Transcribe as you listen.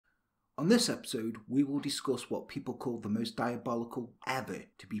On this episode, we will discuss what people call the most diabolical ever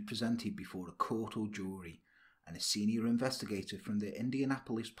to be presented before a court or jury, and a senior investigator from the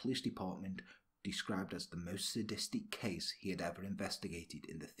Indianapolis Police Department described as the most sadistic case he had ever investigated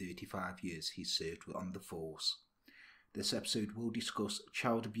in the 35 years he served on the force. This episode will discuss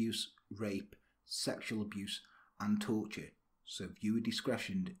child abuse, rape, sexual abuse, and torture, so viewer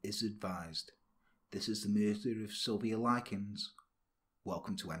discretion is advised. This is the murder of Sylvia Likens.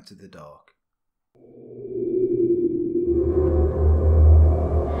 Welcome to Enter the Dark.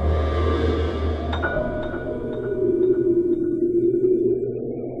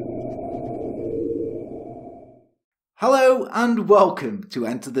 Hello and welcome to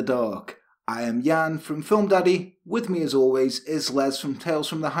Enter the Dark. I am Jan from Film Daddy. With me as always is Les from Tales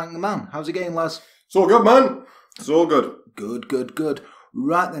from the Hanged Man. How's it going, Les? It's all good, man. It's all good. Good.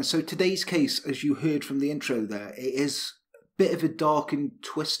 Right then, so today's case, as you heard from the intro there, it is bit of a dark and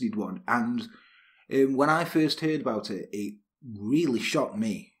twisted one, and when I first heard about it, it really shocked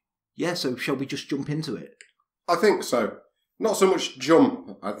me. Yeah, so shall we just jump into it? I think so. Not so much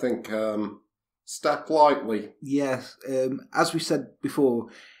jump, I think step lightly. Yes, as we said before,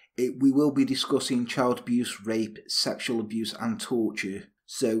 we will be discussing child abuse, rape, sexual abuse and torture,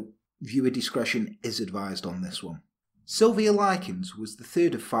 so viewer discretion is advised on this one. Sylvia Likens was the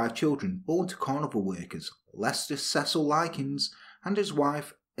third of 5 children born to carnival workers, Lester Cecil Likens, and his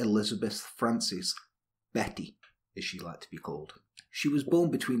wife Elizabeth Frances, Betty, as she liked to be called. She was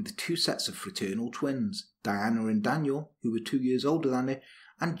born between the 2 sets of fraternal twins, Diana and Daniel, who were 2 years older than her,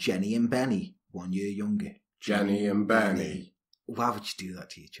 and Jenny and Benny, 1 year younger. Jenny and Benny. Why would you do that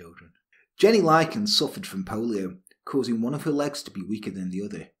to your children? Jenny Likens suffered from polio, causing one of her legs to be weaker than the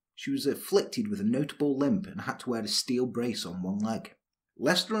other. She was afflicted with a notable limp and had to wear a steel brace on one leg.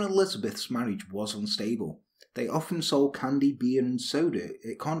 Lester and Elizabeth's marriage was unstable. They often sold candy, beer and soda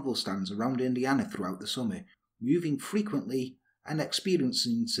at carnival stands around Indiana throughout the summer, moving frequently and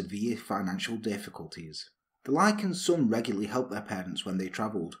experiencing severe financial difficulties. The Likens' son regularly helped their parents when they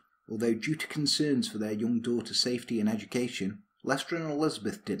travelled, although due to concerns for their young daughter's safety and education, Lester and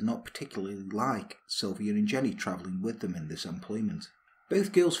Elizabeth did not particularly like Sylvia and Jenny travelling with them in this employment.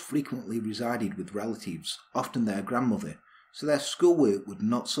 Both girls frequently resided with relatives, often their grandmother, so their schoolwork would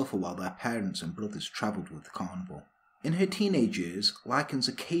not suffer while their parents and brothers travelled with the carnival. In her teenage years, Likens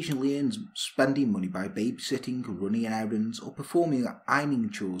occasionally earned spending money by babysitting, running errands, or performing ironing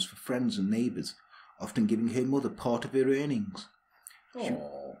chores for friends and neighbours, often giving her mother part of her earnings.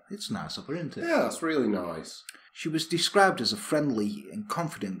 Oh, it's nice of her, isn't it? yeah, that's really nice. She was described as a friendly and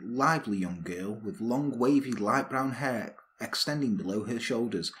confident, lively young girl with long, wavy, light brown hair extending below her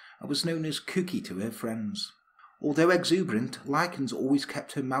shoulders, and was known as Cookie to her friends. Although exuberant, Likens always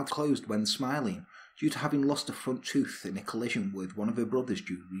kept her mouth closed when smiling, due to having lost a front tooth in a collision with one of her brothers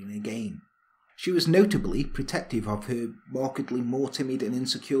during a game. She was notably protective of her markedly more timid and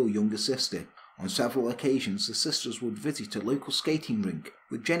insecure younger sister. On several occasions, the sisters would visit a local skating rink,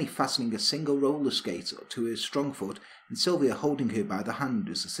 with Jenny fastening a single roller skate to her strong foot and Sylvia holding her by the hand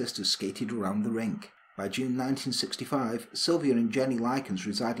as the sisters skated around the rink. By June 1965, Sylvia and Jenny Likens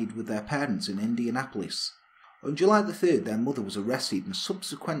resided with their parents in Indianapolis. On July the 3rd, their mother was arrested and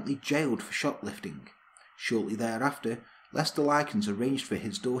subsequently jailed for shoplifting. Shortly thereafter, Lester Likens arranged for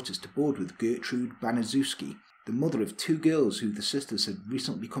his daughters to board with Gertrude Baniszewski, the mother of 2 girls who the sisters had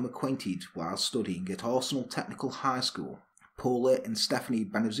recently become acquainted while studying at Arsenal Technical High School, Paula and Stephanie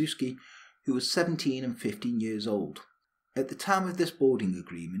Baniszewski, who were 17 and 15 years old. At the time of this boarding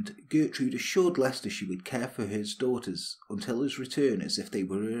agreement, Gertrude assured Lester she would care for his daughters until his return as if they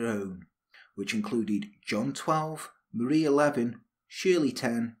were her own, which included John 12, Marie 11, Shirley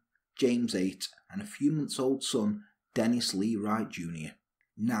 10, James 8, and a few months old son, Dennis Lee Wright Jr.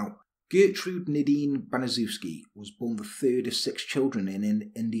 Now, Gertrude Nadine Baniszewski was born the 3rd of 6 children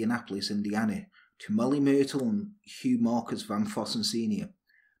in Indianapolis, Indiana, to Molly Myrtle and Hugh Marcus Van Fossen Sr.,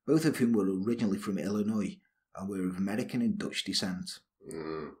 both of whom were originally from Illinois and were of American and Dutch descent.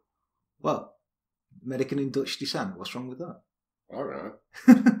 Well, American and Dutch descent, what's wrong with that? Alright.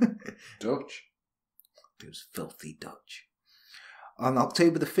 Dutch. Those filthy Dutch. On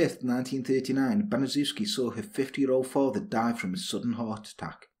October the 5th, 1939, Baniszewski saw her 50-year-old father die from a sudden heart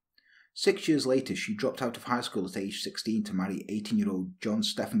attack. 6 years later, she dropped out of high school at age 16 to marry 18-year-old John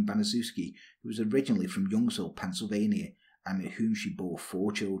Stephen Baniszewski, who was originally from Youngsville, Pennsylvania, and with whom she bore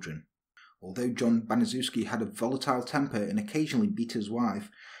 4 children. Although John Baniszewski had a volatile temper and occasionally beat his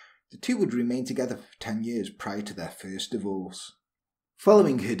wife, the two would remain together for 10 years prior to their first divorce.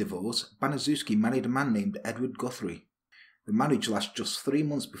 Following her divorce, Baniszewski married a man named Edward Guthrie. The marriage lasted just 3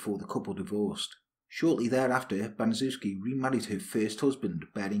 months before the couple divorced. Shortly thereafter, Baniszewski remarried her first husband,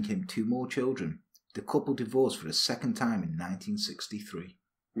 bearing him 2 more children. The couple divorced for a second time in 1963.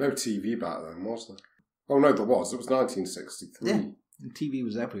 No TV back then, was there? Oh no, there was. It was 1963. Yeah, and TV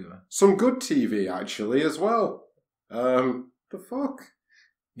was everywhere. Some good TV, actually, as well. The fuck?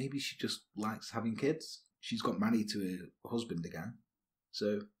 Maybe she just likes having kids. She's got married to her husband again.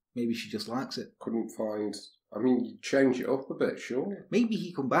 So maybe she just likes it. Couldn't find... I mean, you change it up a bit, sure. Maybe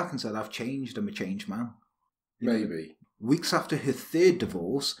he come back and said, I've changed, I'm a changed man. Maybe. Weeks after her 3rd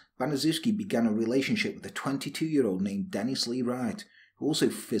divorce, Baniszewski began a relationship with a 22-year-old named Dennis Lee Wright, who also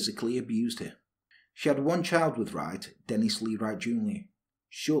physically abused her. She had 1 child with Wright, Dennis Lee Wright Jr.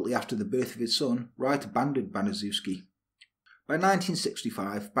 Shortly after the birth of his son, Wright abandoned Baniszewski. By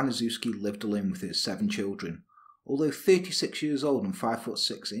 1965, Baniszewski lived alone with her 7 children. Although 36 years old and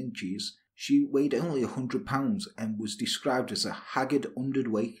 5'6", she weighed only 100 pounds and was described as a haggard,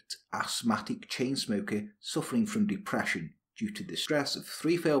 underweight, asthmatic chain smoker suffering from depression due to the stress of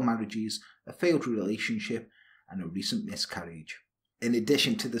 3 failed marriages, a failed relationship, and a recent miscarriage. In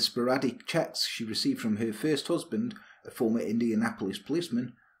addition to the sporadic checks she received from her first husband, a former Indianapolis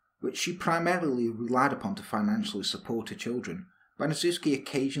policeman, which she primarily relied upon to financially support her children, Baniszewski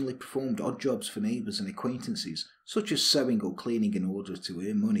occasionally performed odd jobs for neighbours and acquaintances, such as sewing or cleaning in order to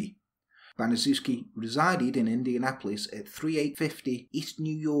earn money. Baniszewski resided in Indianapolis at 3850 East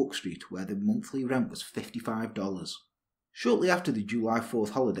New York Street, where the monthly rent was $55. Shortly after the July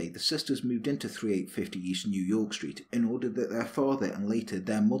 4th holiday, the sisters moved into 3850 East New York Street in order that their father and later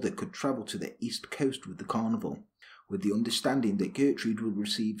their mother could travel to the East Coast with the carnival, with the understanding that Gertrude would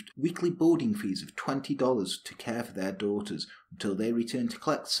receive weekly boarding fees of $20 to care for their daughters until they returned to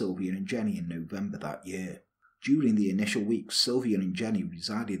collect Sylvia and Jenny in November that year. During the initial weeks, Sylvia and Jenny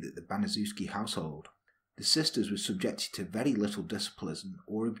resided at the Baniszewski household. The sisters were subjected to very little discipline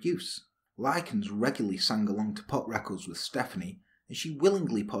or abuse. Likens regularly sang along to pop records with Stephanie, and she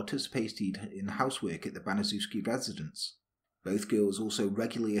willingly participated in housework at the Baniszewski residence. Both girls also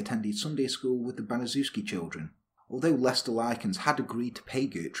regularly attended Sunday school with the Baniszewski children. Although Lester Likens had agreed to pay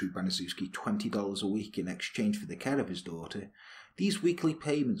Gertrude Baniszewski $20 a week in exchange for the care of his daughter, these weekly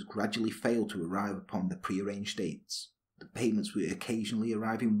payments gradually failed to arrive upon the prearranged dates. The payments were occasionally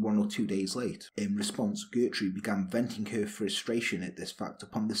arriving 1 or 2 days late. In response, Gertrude began venting her frustration at this fact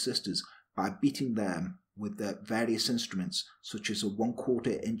upon the sisters by beating them with their various instruments, such as a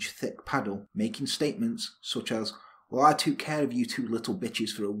 1/4 inch thick paddle, making statements such as, "Well, I took care of you 2 little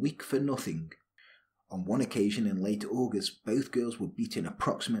bitches for a week for nothing." On one occasion in late August, both girls were beaten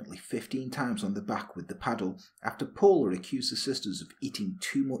approximately 15 times on the back with the paddle after Paula accused the sisters of eating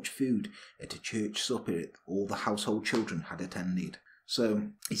too much food at a church supper all the household children had attended.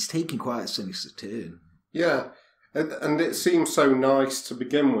 So it's taking quite a sinister turn. Yeah, and it seems so nice to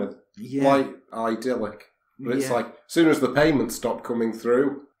begin with. Yeah. Quite idyllic. But it's like, as soon as the payments stop coming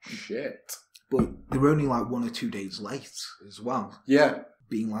through, shit. But they're only like 1 or 2 days late as well. Yeah.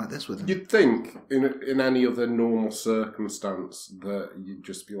 Being like this with them. You'd think in any other normal circumstance that you'd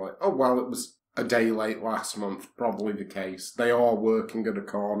just be like, oh, well, it was a day late last month, probably the case. They are working at a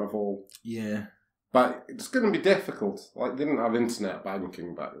carnival. Yeah. But it's going to be difficult. Like, they didn't have internet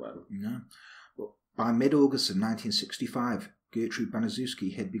banking back then. No. But by mid-August of 1965, Gertrude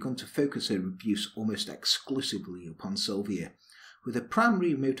Baniszewski had begun to focus her abuse almost exclusively upon Sylvia, with her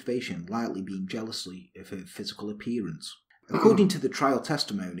primary motivation likely being jealousy of her physical appearance. According to the trial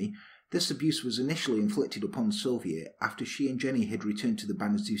testimony, this abuse was initially inflicted upon Sylvia after she and Jenny had returned to the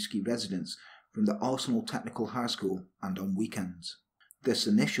Baniszewski residence from the Arsenal Technical High School and on weekends. This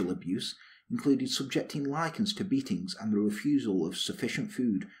initial abuse included subjecting Likens to beatings and the refusal of sufficient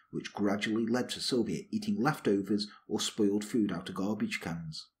food, which gradually led to Sylvia eating leftovers or spoiled food out of garbage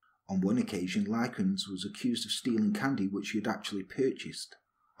cans. On one occasion, Likens was accused of stealing candy which she had actually purchased.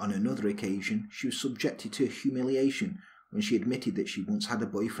 On another occasion, she was subjected to humiliation when she admitted that she once had a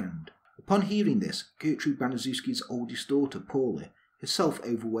boyfriend. Upon hearing this, Gertrude Baniszewski's oldest daughter, Paula, herself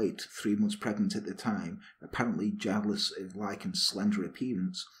overweight, 3 months pregnant at the time, apparently jealous of Likens' slender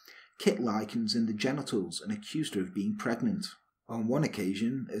appearance, kicked Likens in the genitals and accused her of being pregnant. On one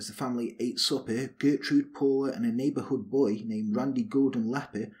occasion, as the family ate supper, Gertrude, Paula and a neighbourhood boy named Randy Gordon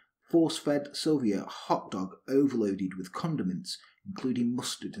Lepper force-fed Sylvia a hot dog overloaded with condiments, including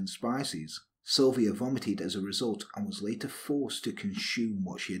mustard and spices. Sylvia vomited as a result and was later forced to consume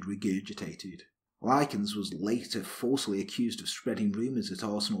what she had regurgitated. Likens was later falsely accused of spreading rumours at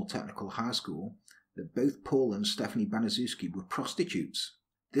Arsenal Technical High School that both Paul and Stephanie Baniszewski were prostitutes.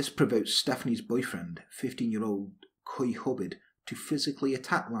 This provoked Stephanie's boyfriend, 15-year-old Coy Hubbard, to physically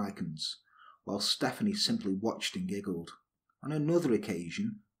attack Likens, while Stephanie simply watched and giggled. On another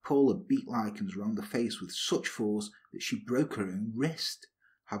occasion, Paula beat Likens round the face with such force that she broke her own wrist,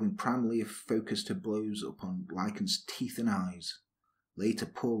 having primarily focused her blows upon Likens' teeth and eyes. Later,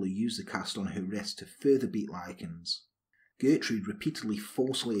 Paula used the cast on her wrist to further beat Likens. Gertrude repeatedly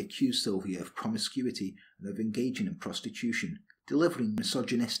falsely accused Sylvia of promiscuity and of engaging in prostitution, delivering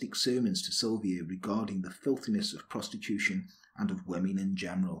misogynistic sermons to Sylvia regarding the filthiness of prostitution and of women in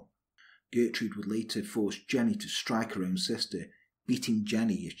general. Gertrude would later force Jenny to strike her own sister, beating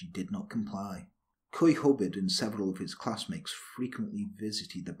Jenny if she did not comply. Coy Hubbard and several of his classmates frequently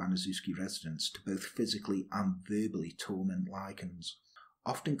visited the Baniszewski residence to both physically and verbally torment Likens,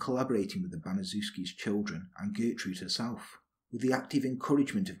 often collaborating with the Baniszewski's children and Gertrude herself. With the active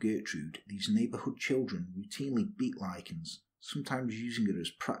encouragement of Gertrude, these neighbourhood children routinely beat Likens, sometimes using her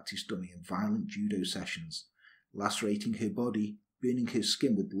as practice dummy in violent judo sessions, lacerating her body, burning her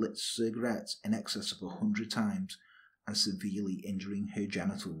skin with lit cigarettes in excess of 100 times, and severely injuring her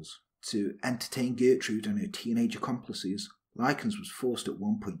genitals. To entertain Gertrude and her teenage accomplices, Likens was forced at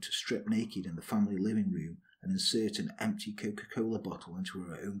one point to strip naked in the family living room and insert an empty Coca-Cola bottle into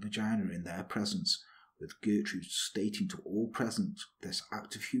her own vagina in their presence, with Gertrude stating to all present this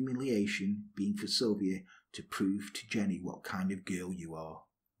act of humiliation being for Sylvia to prove to Jenny what kind of girl you are.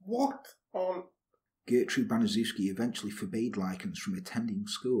 What on... Gertrude Baniszewski eventually forbade Likens from attending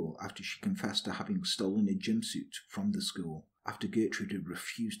school after she confessed to having stolen a gym suit from the school, after Gertrude had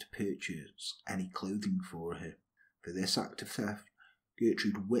refused to purchase any clothing for her. For this act of theft,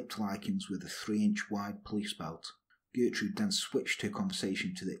 Gertrude whipped Likens with a 3-inch wide police belt. Gertrude then switched her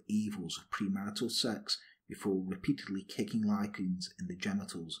conversation to the evils of premarital sex before repeatedly kicking Likens in the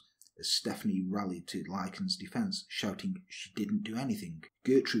genitals, as Stephanie rallied to Likens' defence, shouting she didn't do anything.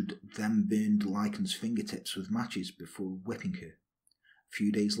 Gertrude then burned Likens' fingertips with matches before whipping her. A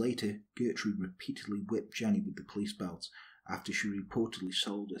few days later, Gertrude repeatedly whipped Jenny with the police belt after she reportedly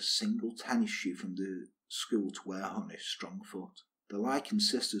sold a single tennis shoe from the school to wear on her strong foot. The Likens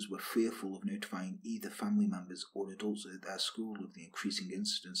sisters were fearful of notifying either family members or adults at their school of the increasing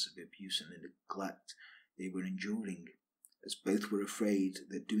incidence of abuse and neglect they were enduring, as both were afraid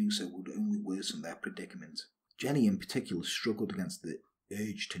that doing so would only worsen their predicament. Jenny in particular struggled against the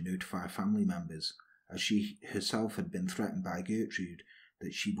urge to notify family members, as she herself had been threatened by Gertrude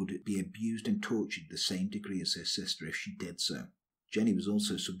that she would be abused and tortured the same degree as her sister if she did so. Jenny was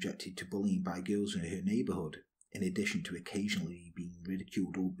also subjected to bullying by girls in her neighbourhood, in addition to occasionally being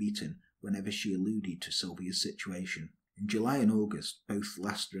ridiculed or beaten whenever she alluded to Sylvia's situation. In July and August, both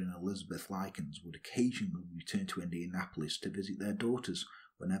Lester and Elizabeth Likens would occasionally return to Indianapolis to visit their daughters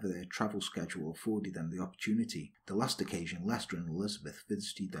whenever their travel schedule afforded them the opportunity. The last occasion Lester and Elizabeth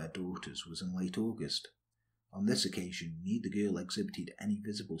visited their daughters was in late August. On this occasion, neither girl exhibited any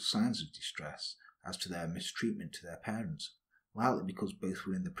visible signs of distress as to their mistreatment to their parents, likely because both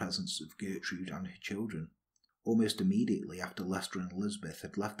were in the presence of Gertrude and her children. Almost immediately after Lester and Elizabeth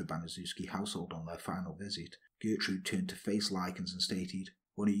had left the Baniszewski household on their final visit, Gertrude turned to face Likens and stated,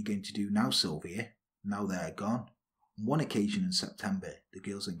 "What are you going to do now, Sylvia? Now they're gone." On one occasion in September, the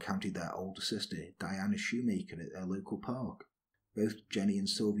girls encountered their older sister, Diana Shoemaker, at their local park. Both Jenny and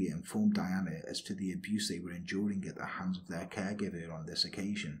Sylvia informed Diana as to the abuse they were enduring at the hands of their caregiver on this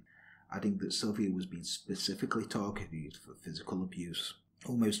occasion, adding that Sylvia was being specifically targeted for physical abuse,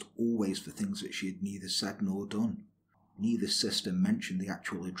 almost always for things that she had neither said nor done. Neither sister mentioned the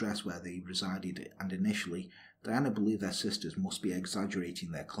actual address where they resided, and initially, Diana believed their sisters must be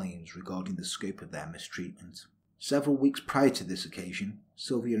exaggerating their claims regarding the scope of their mistreatment. Several weeks prior to this occasion,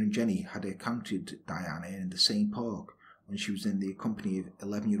 Sylvia and Jenny had encountered Diana in the same park when she was in the company of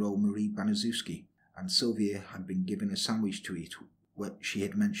 11-year-old Marie Baniszewski, and Sylvia had been given a sandwich to eat when she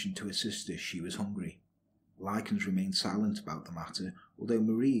had mentioned to her sister she was hungry. Likens remained silent about the matter, although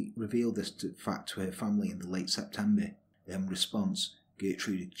Marie revealed this fact to her family in the late September. In response,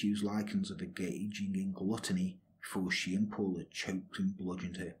 Gertrude accused Likens of engaging in gluttony before she and Paula choked and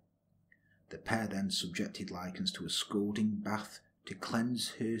bludgeoned her. The pair then subjected Likens to a scalding bath to cleanse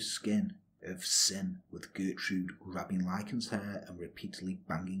her skin of sin, with Gertrude grabbing Likens' hair and repeatedly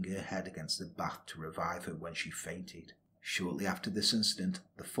banging her head against the bath to revive her when she fainted. Shortly after this incident,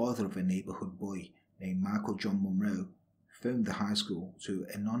 the father of a neighbourhood boy named Michael John Monroe phoned the high school to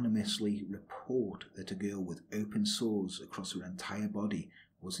anonymously report that a girl with open sores across her entire body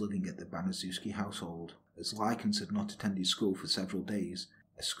was living at the Baniszewski household. As Likens had not attended school for several days,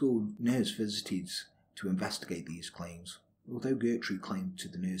 a school nurse visited to investigate these claims, although Gertrude claimed to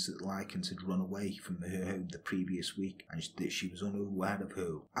the nurse that Likens had run away from her home the previous week and that she was unaware of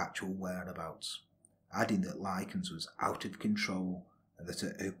her actual whereabouts, adding that Likens was out of control and that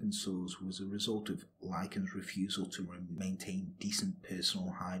her open sores was a result of Likens' refusal to maintain decent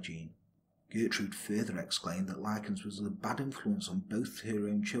personal hygiene. Gertrude further exclaimed that Likens was a bad influence on both her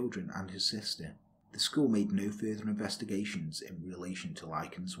own children and his sister. The school made no further investigations in relation to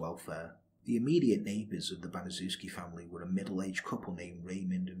Likens' welfare. The immediate neighbours of the Baniszewski family were a middle-aged couple named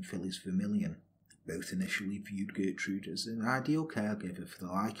Raymond and Phyllis Vermillion. Both initially viewed Gertrude as an ideal caregiver for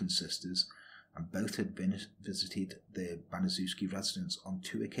the Likens sisters, and both had visited the Baniszewski residence on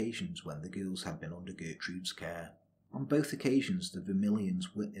 2 occasions when the girls had been under Gertrude's care. On both occasions, the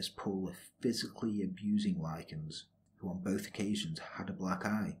Vermillions witnessed Paula physically abusing Likens, who on both occasions had a black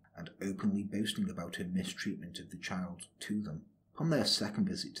eye, and openly boasting about her mistreatment of the child to them. On their second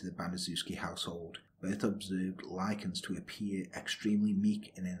visit to the Baniszewski household, both observed Likens to appear extremely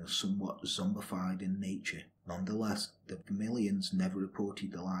meek and in a somewhat zombified in nature. Nonetheless, the Vermillions never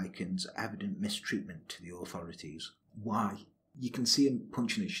reported the Likens' evident mistreatment to the authorities. Why? You can see him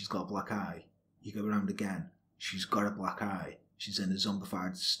punching her, she's got a black eye. You go around again, she's got a black eye. She's in a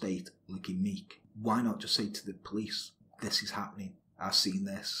zombified state, looking meek. Why not just say to the police, this is happening, I've seen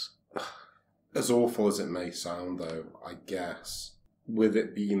this? As awful as it may sound, though, I guess, with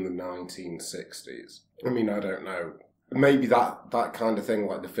it being the 1960s, I mean, I don't know. Maybe that kind of thing,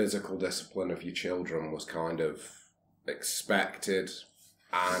 like the physical discipline of your children, was kind of expected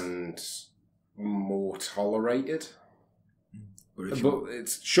and more tolerated. But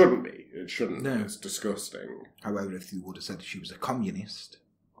it shouldn't be. It shouldn't. No. It's disgusting. However, if you would have said she was a communist...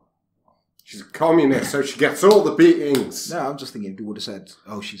 She's a communist, so she gets all the beatings. No, I'm just thinking if you would have said,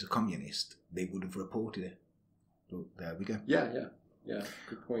 oh, she's a communist, they would have reported it. So there we go. Yeah,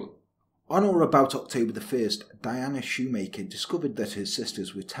 good point. On or about October the 1st, Diana Shoemaker discovered that her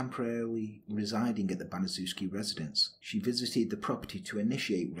sisters were temporarily residing at the Baniszewski residence. She visited the property to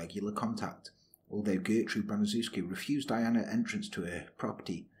initiate regular contact, although Gertrude Baniszewski refused Diana entrance to her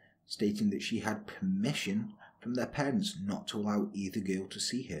property, stating that she had permission from their parents not to allow either girl to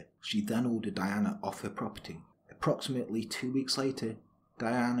see her. She then ordered Diana off her property. Approximately 2 weeks later,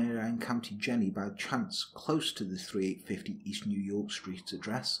 Diana encountered Jenny by chance close to the 3850 East New York Street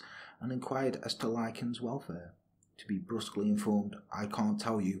address and inquired as to Likens' welfare. To be brusquely informed, I can't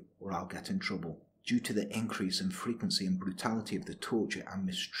tell you or I'll get in trouble. Due to the increase in frequency and brutality of the torture and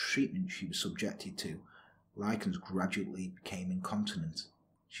mistreatment she was subjected to, Likens gradually became incontinent.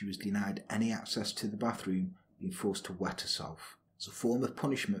 She was denied any access to the bathroom, being forced to wet herself. As a form of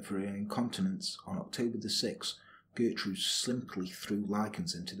punishment for her incontinence, on October the 6th, Gertrude simply threw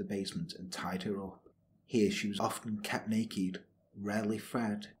Likens into the basement and tied her up. Here she was often kept naked, rarely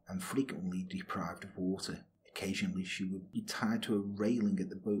fed, and frequently deprived of water. Occasionally she would be tied to a railing at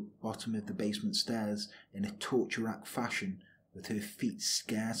the bottom of the basement stairs in a torture-rack fashion, with her feet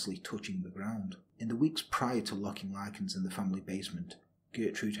scarcely touching the ground. In the weeks prior to locking Likens in the family basement,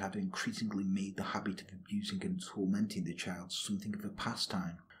 Gertrude had increasingly made the habit of abusing and tormenting the child something of a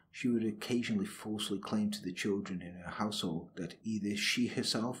pastime. She would occasionally falsely claim to the children in her household that either she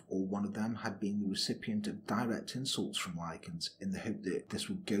herself or one of them had been the recipient of direct insults from Likens, in the hope that this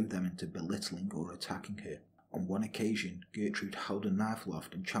would goad them into belittling or attacking her. On one occasion, Gertrude held a knife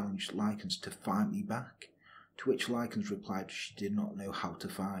aloft and challenged Likens to fight me back, to which Likens replied she did not know how to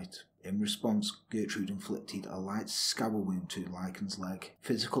fight. In response, Gertrude inflicted a light scour wound to Likens' leg.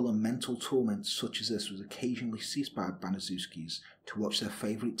 Physical and mental torment such as this was occasionally seized by Baniszewskis to watch their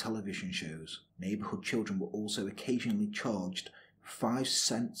favourite television shows. Neighbourhood children were also occasionally charged 5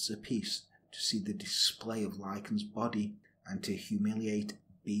 cents apiece to see the display of Likens' body and to humiliate,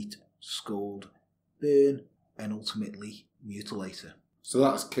 beat, scold, burn, and ultimately mutilate her. So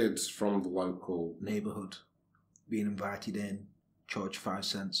that's kids from the local neighbourhood being invited in, charged 5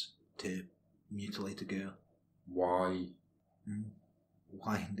 cents to mutilate a girl. Why?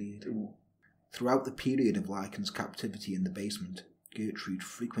 Why indeed? Throughout the period of Likens' captivity in the basement, Gertrude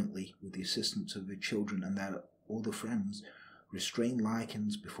frequently, with the assistance of her children and their other friends, restrained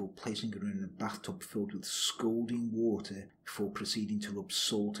Likens before placing her in a bathtub filled with scalding water before proceeding to rub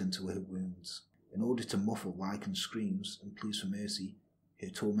salt into her wounds. In order to muffle Likens' screams and pleas for mercy, her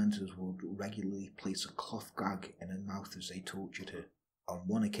tormentors would regularly place a cloth gag in her mouth as they tortured her. On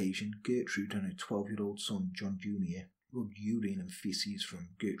one occasion, Gertrude and her 12-year-old son, John Jr., rubbed urine and feces from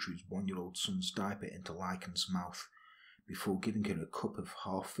Gertrude's 1-year-old son's diaper into Likens' mouth, before giving her a cup of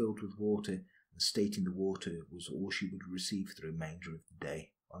half filled with water and stating the water was all she would receive for the remainder of the day.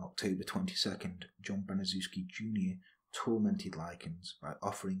 On October 22nd, John Baniszewski Jr. tormented Likens by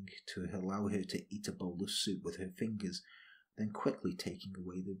offering to allow her to eat a bowl of soup with her fingers, then quickly taking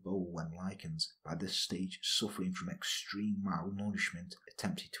away the bowl when Likens, by this stage suffering from extreme malnourishment,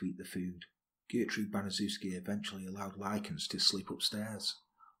 attempted to eat the food. Gertrude Baniszewski eventually allowed Likens to sleep upstairs,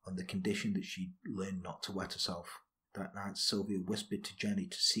 on the condition that she learned not to wet herself. That night, Sylvia whispered to Jenny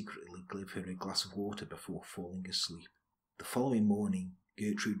to secretly give her a glass of water before falling asleep. The following morning,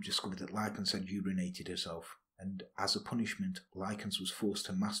 Gertrude discovered that Likens had urinated herself, and as a punishment, Likens was forced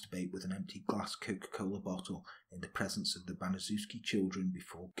to masturbate with an empty glass Coca-Cola bottle in the presence of the Baniszewski children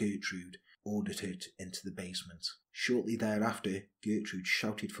before Gertrude ordered her into the basement. Shortly thereafter, Gertrude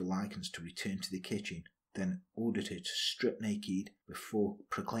shouted for Likens to return to the kitchen, then ordered her to strip naked before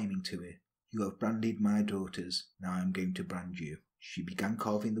proclaiming to her, "You have branded my daughters, now I am going to brand you." She began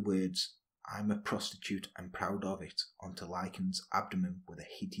carving the words, "I'm a prostitute and proud of it," onto Likens' abdomen with a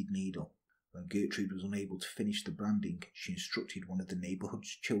heated needle. When Gertrude was unable to finish the branding, she instructed one of the neighbourhood's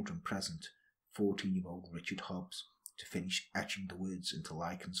children present, 14-year-old Richard Hobbs, to finish etching the words into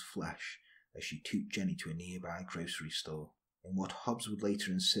Likens' flesh as she took Jenny to a nearby grocery store. In what Hobbs would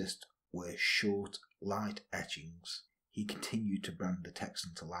later insist were short, light etchings, he continued to brand the text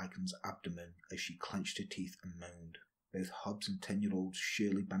into Likens' abdomen as she clenched her teeth and moaned. Both Hobbs and 10-year-old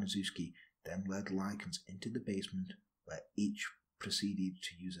Shirley Baniszewski then led Likens into the basement, where each proceeded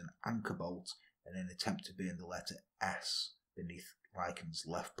to use an anchor bolt in an attempt to burn the letter S beneath Likens'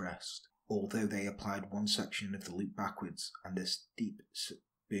 left breast. Although they applied one section of the loop backwards, and this deep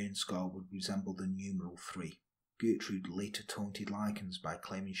burn scar would resemble the numeral 3. Gertrude later taunted Likens by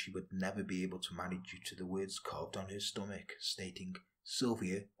claiming she would never be able to marry due to the words carved on her stomach, stating,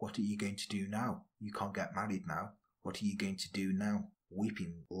 "Sylvia, what are you going to do now? You can't get married now. What are you going to do now?"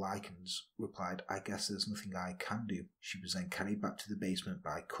 Weeping, Likens replied, "I guess there's nothing I can do." She was then carried back to the basement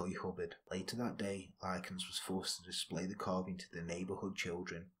by Coy Hubbard. Later that day, Likens was forced to display the carving to the neighbourhood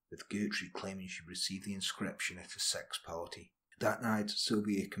children, with Gertrude claiming she received the inscription at a sex party. That night,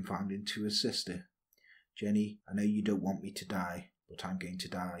 Sylvia confided to her sister, "Jenny, I know you don't want me to die, but I'm going to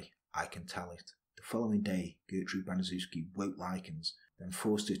die. I can tell it." The following day, Gertrude Baniszewski woke Likens, then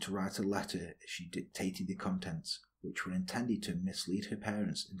forced her to write a letter as she dictated the contents, which were intended to mislead her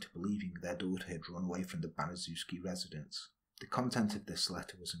parents into believing their daughter had run away from the Baniszewski residence. The content of this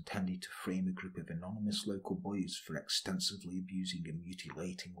letter was intended to frame a group of anonymous local boys for extensively abusing and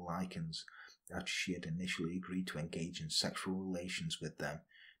mutilating Likens, after she had initially agreed to engage in sexual relations with them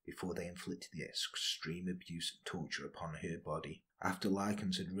before they inflicted the extreme abuse and torture upon her body. After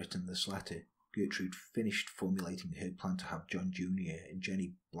Likens had written this letter, Gertrude finished formulating her plan to have John Jr. and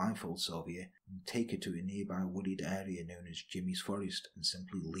Jenny blindfold Sylvia and take her to a nearby wooded area known as Jimmy's Forest and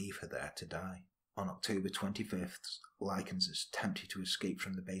simply leave her there to die. On October 25th, Likens attempted to escape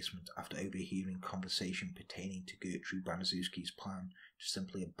from the basement after overhearing conversation pertaining to Gertrude Baniszewski's plan to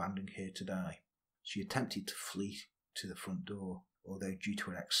simply abandon her to die. She attempted to flee to the front door, although due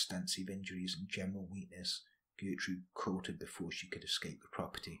to her extensive injuries and general weakness, Gertrude caught her before she could escape the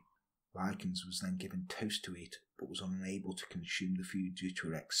property. Likens was then given toast to eat, but was unable to consume the food due to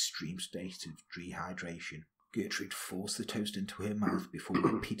her extreme state of dehydration. Gertrude forced the toast into her mouth before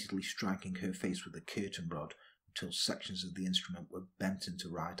repeatedly striking her face with a curtain rod until sections of the instrument were bent into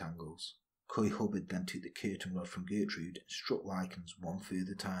right angles. Coy Hubbard then took the curtain rod from Gertrude and struck Likens one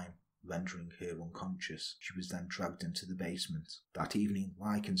further time, rendering her unconscious. She was then dragged into the basement. That evening,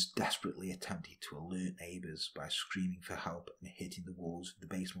 Likens desperately attempted to alert neighbours by screaming for help and hitting the walls of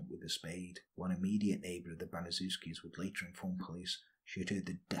the basement with a spade. One immediate neighbour of the Baniszewskis would later inform police she had heard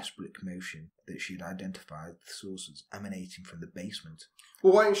the desperate commotion, that she had identified the sources emanating from the basement.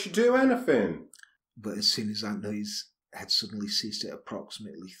 Well, why didn't she do anything? But as soon as that noise had suddenly ceased at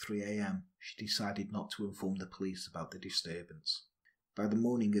approximately 3 a.m, she decided not to inform the police about the disturbance. By the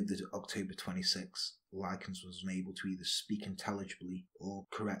morning of the October 26th, Likens was unable to either speak intelligibly or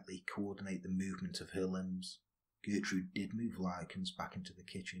correctly coordinate the movement of her limbs. Gertrude did move Likens back into the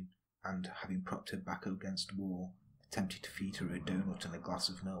kitchen and, having propped her back against the wall, attempted to feed her a donut and a glass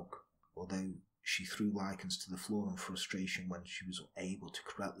of milk, although she threw Likens to the floor in frustration when she was unable to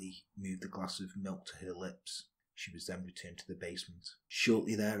correctly move the glass of milk to her lips. She was then returned to the basement.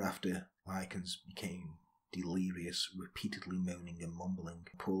 Shortly thereafter, Likens became delirious, repeatedly moaning and mumbling.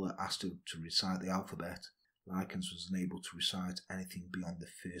 Paula asked her to recite the alphabet. Likens was unable to recite anything beyond the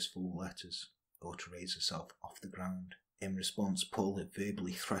first 4 letters, or to raise herself off the ground. In response, Paula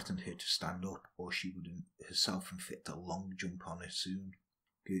verbally threatened her to stand up, or she would herself inflict a long jump on her soon.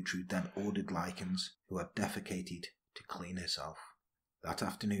 Gertrude then ordered Likens, who had defecated, to clean herself. That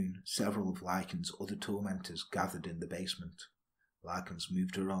afternoon, several of Likens' other tormentors gathered in the basement. Likens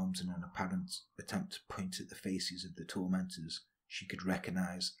moved her arms in an apparent attempt to point at the faces of the tormentors she could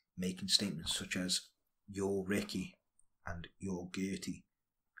recognise, making statements such as, "You're Ricky," and "You're Gertie,"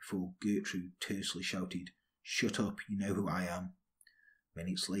 before Gertrude tersely shouted, "Shut up, you know who I am."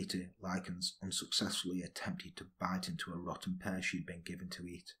 Minutes later, Likens unsuccessfully attempted to bite into a rotten pear she had been given to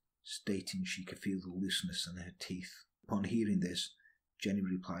eat, stating she could feel the looseness in her teeth. Upon hearing this, Jenny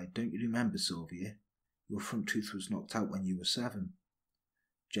replied, "Don't you remember, Sylvia? Your front tooth was knocked out when you were 7.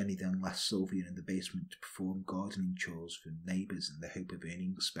 Jenny then left Sylvia in the basement to perform gardening chores for neighbours in the hope of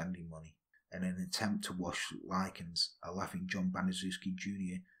earning spending money. In an attempt to wash Likens, a laughing John Baniszewski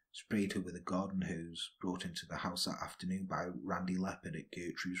Jr. sprayed her with a garden hose brought into the house that afternoon by Randy Leopard at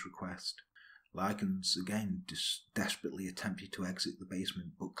Gertrude's request. Likens again desperately attempted to exit the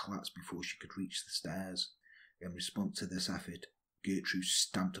basement but collapsed before she could reach the stairs. In response to this effort, Gertrude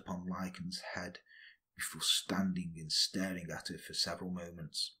stamped upon Likens' head before standing and staring at her for several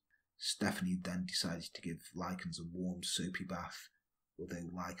moments. Stephanie then decided to give Likens a warm, soapy bath, although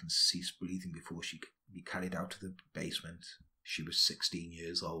Likens ceased breathing before she could be carried out of the basement. She was 16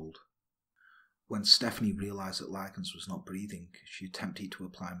 years old. When Stephanie realised that Likens was not breathing, she attempted to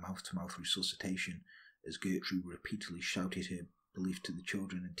apply mouth-to-mouth resuscitation as Gertrude repeatedly shouted her belief to the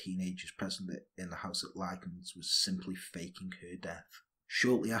children and teenagers present in the house that Likens was simply faking her death.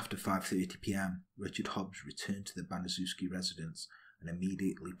 Shortly after 5:30 p.m, Richard Hobbs returned to the Baniszewski residence and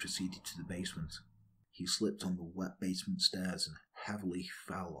immediately proceeded to the basement. He slipped on the wet basement stairs and heavily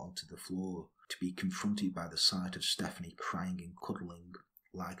fell onto the floor to be confronted by the sight of Stephanie crying and cuddling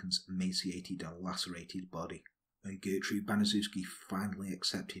Likens' emaciated and lacerated body. And Gertrude Baniszewski finally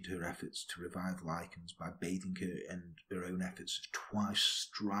accepted her efforts to revive Likens by bathing her and her own efforts of twice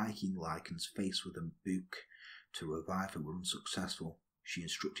striking Likens' face with a book to revive her were unsuccessful. She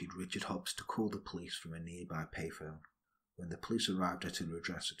instructed Richard Hobbs to call the police from a nearby payphone. When the police arrived at her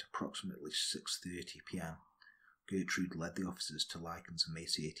address at approximately 6:30 p.m, Gertrude led the officers to Likens'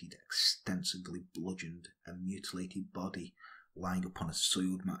 emaciated, extensively bludgeoned and mutilated body lying upon a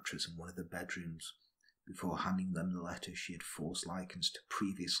soiled mattress in one of the bedrooms, before handing them the letter she had forced Likens to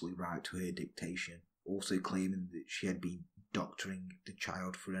previously write to her dictation, also claiming that she had been doctoring the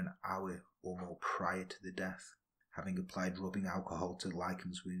child for an hour or more prior to the death, having applied rubbing alcohol to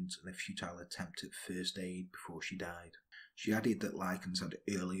Likens' wounds in a futile attempt at first aid before she died. She added that Likens had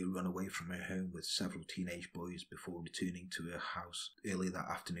earlier run away from her home with several teenage boys before returning to her house early that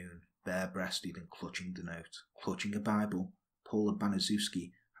afternoon, bare-breasted and clutching the note. Clutching a Bible, Paula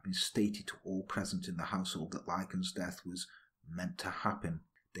Baniszewski, having stated to all present in the household that Likens' death was meant to happen,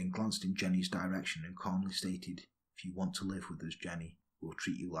 then glanced in Jenny's direction and calmly stated, "If you want to live with us, Jenny, we'll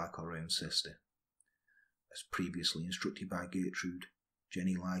treat you like our own sister." As previously instructed by Gertrude,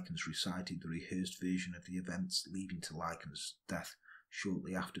 Jenny Likens recited the rehearsed version of the events leading to Likens' death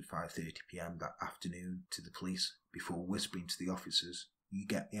shortly after 5:30 p.m. that afternoon to the police, before whispering to the officers, "You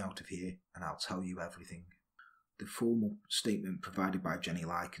get me out of here and I'll tell you everything." The formal statement provided by Jenny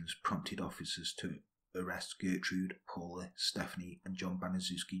Likens prompted officers to arrest Gertrude, Paula, Stephanie and John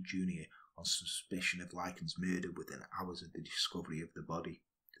Baniszewski Jr. on suspicion of Likens' murder within hours of the discovery of the body.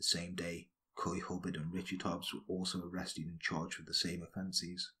 The same day, Coy Hubbard and Richard Hobbs were also arrested and charged with the same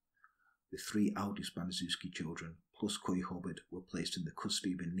offences. The 3 eldest Baniszewski children, plus Coy Hubbard, were placed in the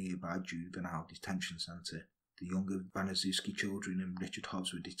custody of a nearby juvenile detention centre. The younger Baniszewski children and Richard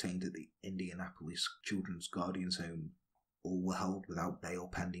Hobbs were detained at the Indianapolis Children's Guardians Home. All were held without bail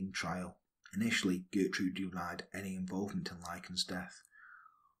pending trial. Initially, Gertrude denied any involvement in Likens' death,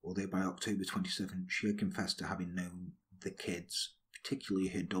 although by October 27 she had confessed to having known the kids, particularly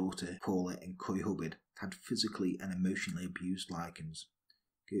her daughter Paula and Coy Hubbard, had physically and emotionally abused Likens.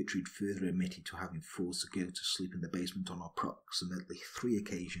 Gertrude further admitted to having forced the girl to sleep in the basement on approximately 3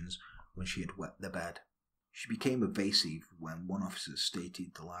 occasions when she had wet the bed. She became evasive when one officer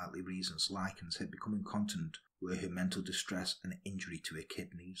stated the likely reasons Likens had become incontinent were her mental distress and injury to her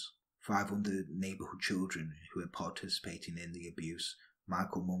kidneys. 5 other neighbourhood children who had participated in the abuse,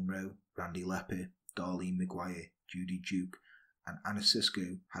 Michael Munro, Randy Leopard, Darlene McGuire, Judy Duke, and Anna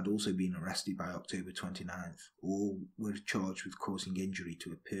Sisko, had also been arrested by October 29th. All were charged with causing injury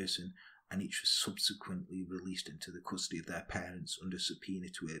to a person, and each was subsequently released into the custody of their parents under subpoena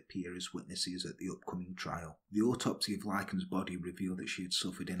to appear as witnesses at the upcoming trial. The autopsy of Likens' body revealed that she had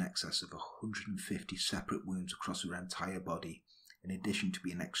suffered in excess of 150 separate wounds across her entire body, in addition to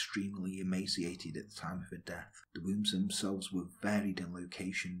being extremely emaciated at the time of her death. The wounds themselves were varied in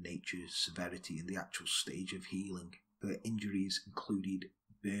location, nature, severity, and the actual stage of healing. Her injuries included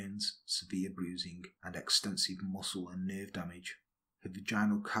burns, severe bruising, and extensive muscle and nerve damage. Her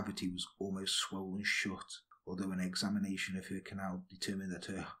vaginal cavity was almost swollen shut, although an examination of her canal determined that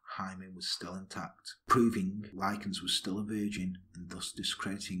her hymen was still intact, proving Likens was still a virgin and thus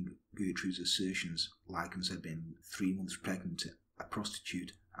discrediting Gertrude's assertions Likens had been 3 months pregnant, a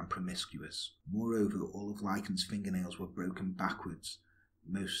prostitute, and promiscuous. Moreover, all of Likens' fingernails were broken backwards,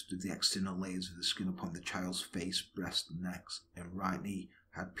 Most of the external layers of the skin upon the child's face, breast, necks, and right knee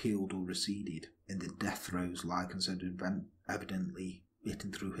had peeled or receded. In the death throes, Likens had evidently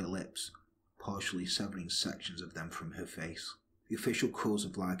bitten through her lips, partially severing sections of them from her face. The official cause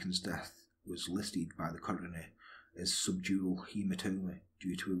of Likens' death was listed by the coroner as subdural hematoma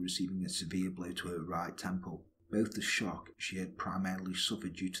due to her receiving a severe blow to her right temple. Both the shock she had primarily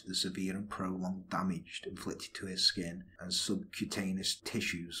suffered due to the severe and prolonged damage inflicted to her skin and subcutaneous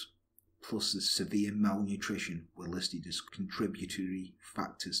tissues, plus the severe malnutrition, were listed as contributory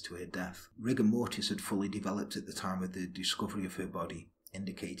factors to her death. Rigor mortis had fully developed at the time of the discovery of her body,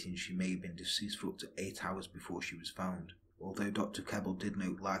 indicating she may have been deceased for up to 8 hours before she was found. Although Dr. Kebbell did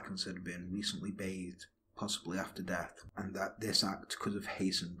note Likens had been recently bathed, possibly after death, and that this act could have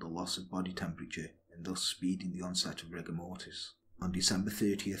hastened the loss of body temperature and thus speeding the onset of rigor mortis. On December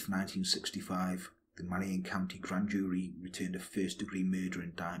 30th, 1965, the Marion County Grand Jury returned a first-degree murder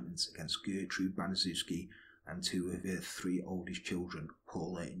indictment against Gertrude Baniszewski and 2 of her 3 oldest children,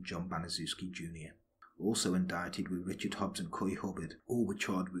 Paula and John Baniszewski Jr. Also indicted were Richard Hobbs and Coy Hubbard. All were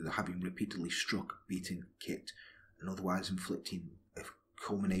charged with having repeatedly struck, beaten, kicked, and otherwise inflicting a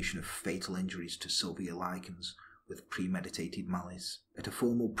culmination of fatal injuries to Sylvia Likens with premeditated malice. At a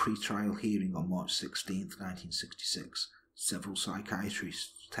formal pre-trial hearing on March 16, 1966, several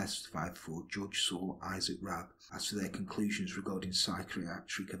psychiatrists testified before Judge Saul Isaac Rabb as to their conclusions regarding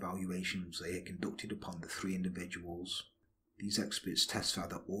psychiatric evaluations they had conducted upon the 3 individuals. These experts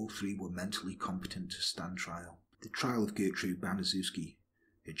testified that all 3 were mentally competent to stand trial. The trial of Gertrude Baniszewski,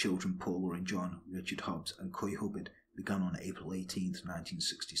 her children Paula and John, Richard Hobbs and Coy Hubbard, began on April 18,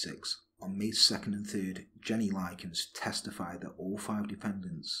 1966. On May 2nd and 3rd, Jenny Likens testified that all 5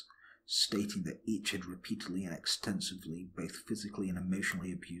 defendants, stating that each had repeatedly and extensively both physically and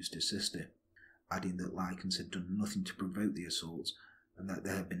emotionally abused her sister, adding that Likens had done nothing to provoke the assaults and that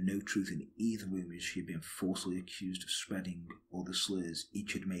there had been no truth in either rumours she had been falsely accused of spreading or the slurs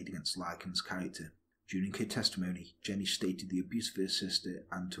each had made against Likens' character. During her testimony, Jenny stated the abuse of her sister,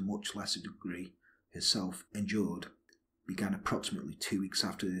 and to much lesser degree herself, endured, began approximately 2 weeks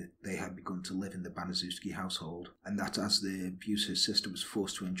after they had begun to live in the Baniszewski household, and that as the abuse her sister was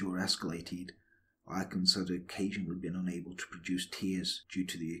forced to endure escalated, Likens had occasionally been unable to produce tears due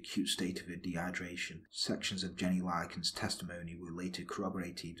to the acute state of her dehydration. Sections of Jenny Likens' testimony were later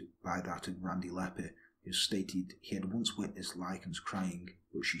corroborated by that of Randy Lepper, who stated he had once witnessed Likens crying,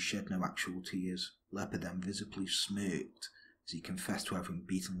 but she shed no actual tears. Lepper then visibly smirked as he confessed to having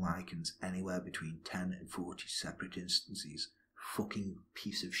beaten Likens anywhere between 10 and 40 separate instances. Fucking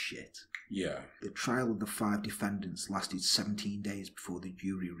piece of shit. Yeah. The trial of the 5 defendants lasted 17 days before the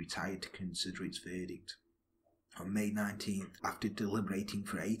jury retired to consider its verdict. On May 19th, after deliberating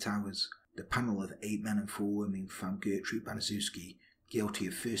for 8 hours, the panel of 8 men and 4 women found Gertrude Baniszewski guilty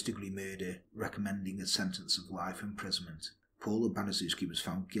of first-degree murder, recommending a sentence of life imprisonment. Paula Baniszewski was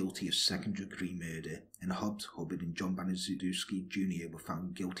found guilty of second-degree murder, and Hobbs, Hubbard and John Baniszewski Jr. were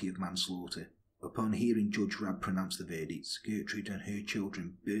found guilty of manslaughter. Upon hearing Judge Rabb pronounce the verdicts, Gertrude and her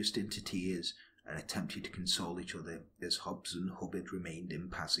children burst into tears and attempted to console each other as Hobbs and Hubbard remained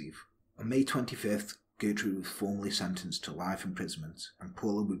impassive. On May 25th, Gertrude was formally sentenced to life imprisonment, and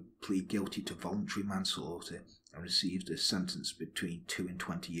Paula would plead guilty to voluntary manslaughter and received a sentence between 2 and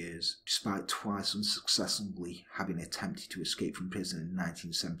 20 years. Despite twice unsuccessfully having attempted to escape from prison in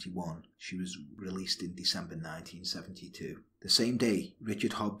 1971, she was released in December 1972. The same day,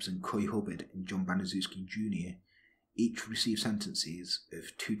 Richard Hobbs and Coy Hubbard and John Baniszewski Jr. each received sentences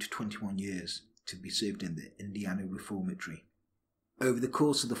of 2 to 21 years to be served in the Indiana Reformatory. Over the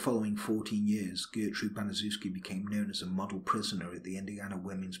course of the following 14 years, Gertrude Baniszewski became known as a model prisoner at the Indiana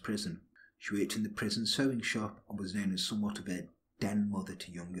Women's Prison. She worked in the prison sewing shop and was known as somewhat of a den mother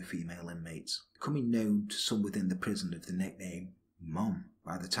to younger female inmates, becoming known to some within the prison of the nickname Mom.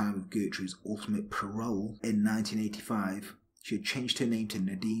 By the time of Gertrude's ultimate parole in 1985, she had changed her name to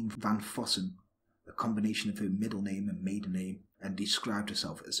Nadine Van Fossen, a combination of her middle name and maiden name, and described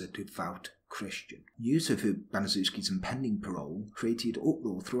herself as a devout Christian. News of her Baniszewski's impending parole created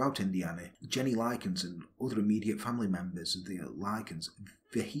uproar throughout Indiana. Jenny Likens and other immediate family members of the Likens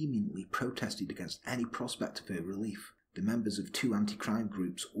vehemently protested against any prospect of her relief. The members of 2 anti-crime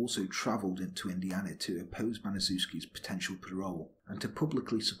groups also travelled into Indiana to oppose Baniszewski's potential parole and to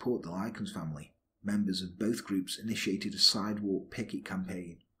publicly support the Likens family. Members of both groups initiated a sidewalk picket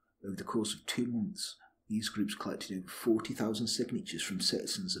campaign. Over the course of 2 months, these groups collected over 40,000 signatures from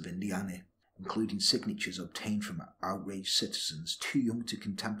citizens of Indiana, including signatures obtained from outraged citizens too young to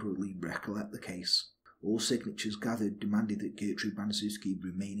contemporarily recollect the case. All signatures gathered demanded that Gertrude Baniszewski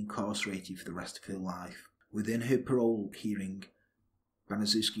remain incarcerated for the rest of her life. Within her parole hearing,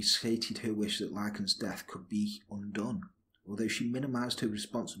 Baniszewski stated her wish that Likens' death could be undone, although she minimised her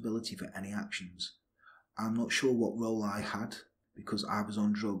responsibility for any actions. "I'm not sure what role I had, because I was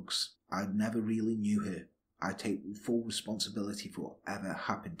on drugs. I never really knew her. I take full responsibility for whatever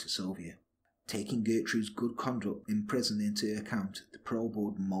happened to Sylvia." Taking Gertrude's good conduct in prison into account, the parole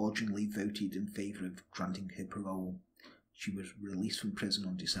board marginally voted in favour of granting her parole. She was released from prison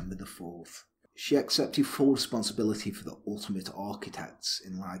on December the 4th. She accepted full responsibility for the ultimate architects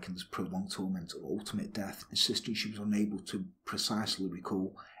in Likens' prolonged torment and ultimate death, insisting she was unable to precisely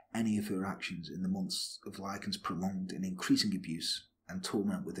recall any of her actions in the months of Likens' prolonged and increasing abuse and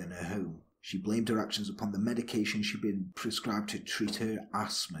torment within her home. She blamed her actions upon the medication she'd been prescribed to treat her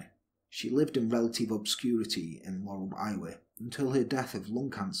asthma. She lived in relative obscurity in Laurel, Iowa, until her death of lung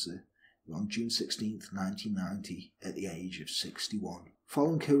cancer on June 16, 1990, at the age of 61.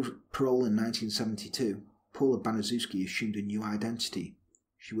 Following her parole in 1972, Paula Baniszewski assumed a new identity.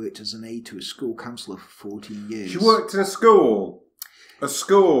 She worked as an aide to a school counsellor for 14 years. She worked in a school? A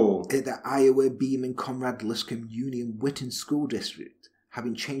school? At the Iowa Beam Conrad Liscombe Union Witten School District,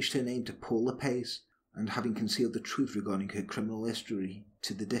 having changed her name to Paula Pace, and having concealed the truth regarding her criminal history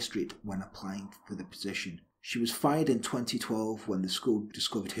to the district when applying for the position. She was fired in 2012 when the school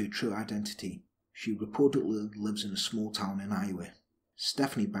discovered her true identity. She reportedly lives in a small town in Iowa.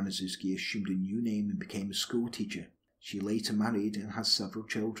 Stephanie Baniszewski assumed a new name and became a school teacher. She later married and has several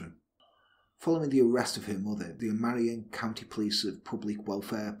children. Following the arrest of her mother, the Marion County Police of Public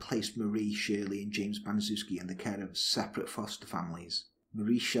Welfare placed Marie, Shirley and James Baniszewski in the care of separate foster families.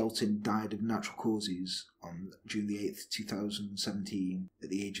 Marie Shelton died of natural causes on June 8, 2017, at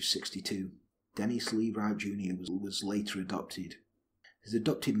the age of 62. Dennis Lee Wright Jr. was later adopted. His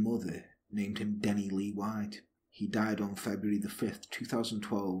adopted mother named him Denny Lee White. He died on February 5,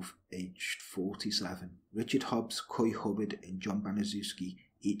 2012, aged 47. Richard Hobbs, Coy Hubbard and John Baniszewski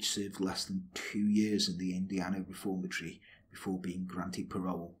each served less than 2 years in the Indiana Reformatory before being granted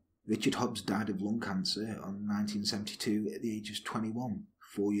parole. Richard Hobbs died of lung cancer in 1972 at the age of 21,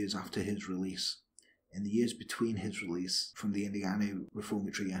 4 years after his release. In the years between his release from the Indiana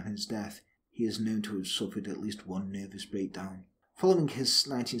Reformatory and his death, he is known to have suffered at least one nervous breakdown. Following his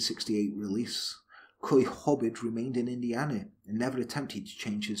 1968 release, Coy Hubbard remained in Indiana and never attempted to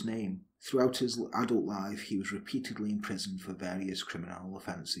change his name. Throughout his adult life, he was repeatedly imprisoned for various criminal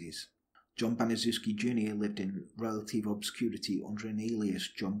offences. John Baniszewski Jr. lived in relative obscurity under an alias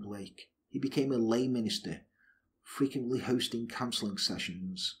John Blake. He became a lay minister, frequently hosting counselling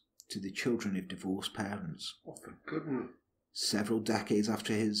sessions to the children of divorced parents. Oh, for goodness. Several decades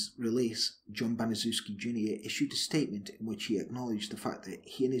after his release, John Baniszewski Jr. issued a statement in which he acknowledged the fact that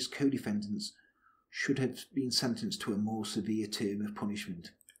he and his co-defendants should have been sentenced to a more severe term of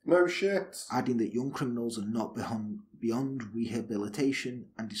punishment. No shit. Adding that young criminals are not beyond rehabilitation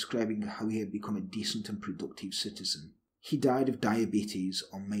and describing how he had become a decent and productive citizen. He died of diabetes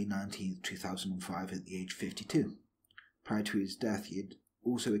on May 19, 2005 at the age of 52. Prior to his death, he had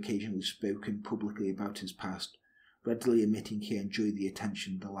also occasionally spoken publicly about his past, readily admitting he enjoyed the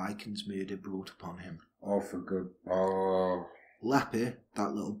attention the Likens murder brought upon him. Oh, for good. Oh. Lepper,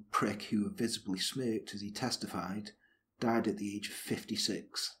 that little prick who visibly smirked as he testified, died at the age of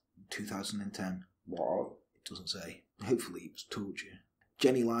 56 in 2010. What? It doesn't say. Hopefully it was torture.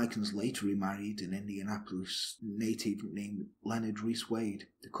 Jenny Likens later remarried an Indianapolis native named Leonard Reese Wade.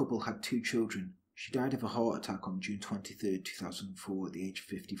 The couple had 2 children. She died of a heart attack on June 23, 2004 at the age of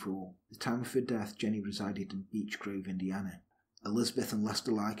 54. At the time of her death, Jenny resided in Beech Grove, Indiana. Elizabeth and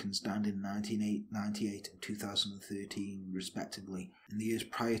Lester Likens died in 1998 and 2013, respectively. In the years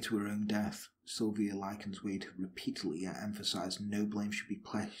prior to her own death, Sylvia Likens Wade had repeatedly emphasised no blame should be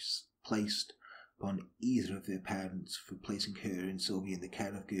placed upon either of her parents for placing her and Sylvia in the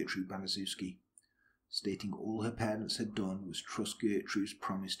care of Gertrude Baniszewski, stating all her parents had done was trust Gertrude's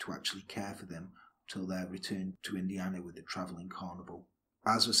promise to actually care for them until their return to Indiana with the travelling carnival.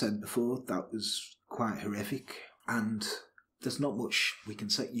 As I said before, that was quite horrific, and there's not much you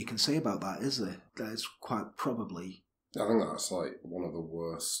can say about that, is there? That is quite probably... I think that's like one of the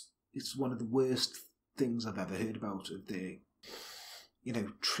worst. It's one of the worst things I've ever heard about of the,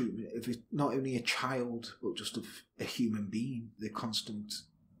 treatment of not only a child, but just of a human being. The constant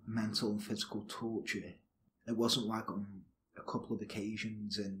mental and physical torture. It wasn't like on a couple of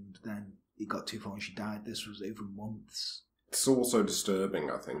occasions and then it got too far and she died. This was over months. It's also disturbing,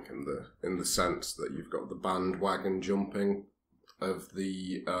 I think, in the sense that you've got the bandwagon jumping of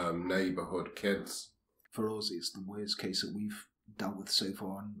the neighbourhood kids. For us, it's the worst case that we've dealt with so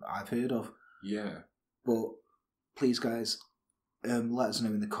far and I've heard of. Yeah. But please, guys, Let us know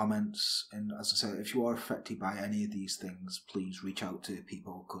in the comments, and as I said, if you are affected by any of these things, please reach out to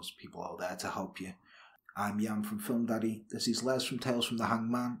people, because people are there to help you. I'm Jan from Film Daddy. This is Les from Tales from the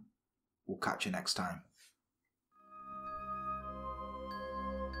Hangman. We'll catch you next time.